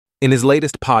In his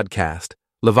latest podcast,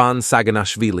 Levan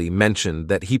Saginashvili mentioned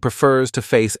that he prefers to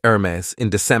face Ermes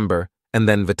in December and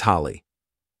then Vitaly.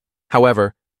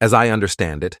 However, as I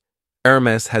understand it,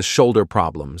 Ermes has shoulder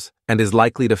problems and is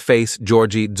likely to face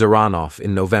Georgi Dzeranov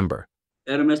in November.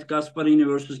 Ermes Gasparini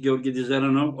versus Georgi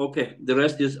Dzeranov. Okay, the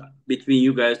rest is between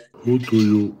you guys. Who do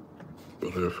you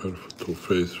prefer to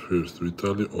face first,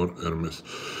 Vitaly or Ermes?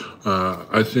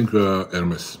 I think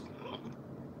Ermes,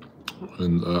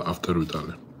 and after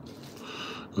Vitaly.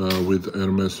 With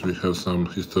Ermes, we have some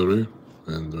history,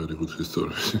 and very good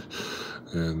history.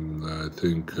 And I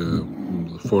think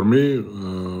for me,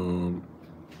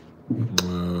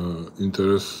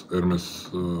 interest Ermes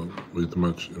with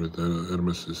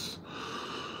Ermes is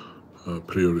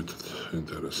priority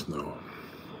interest now.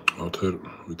 After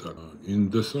in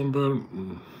December,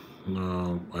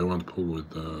 I want to pull with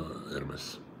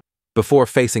Ermes. Before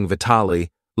facing Vitaly,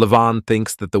 Levan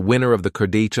thinks that the winner of the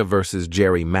Kurdecha versus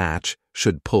Jerry match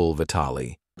should pull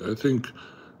Vitaly. I think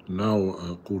now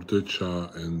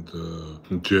Kurdecha and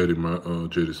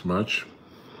Jerry's match,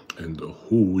 and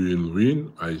who will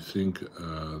win? I think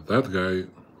that guy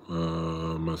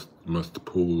must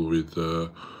pull with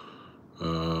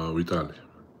Vitaly,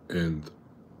 and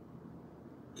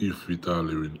if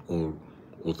Vitaly win or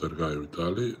other guy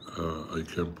Vitaly, I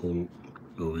can pull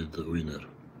with the winner.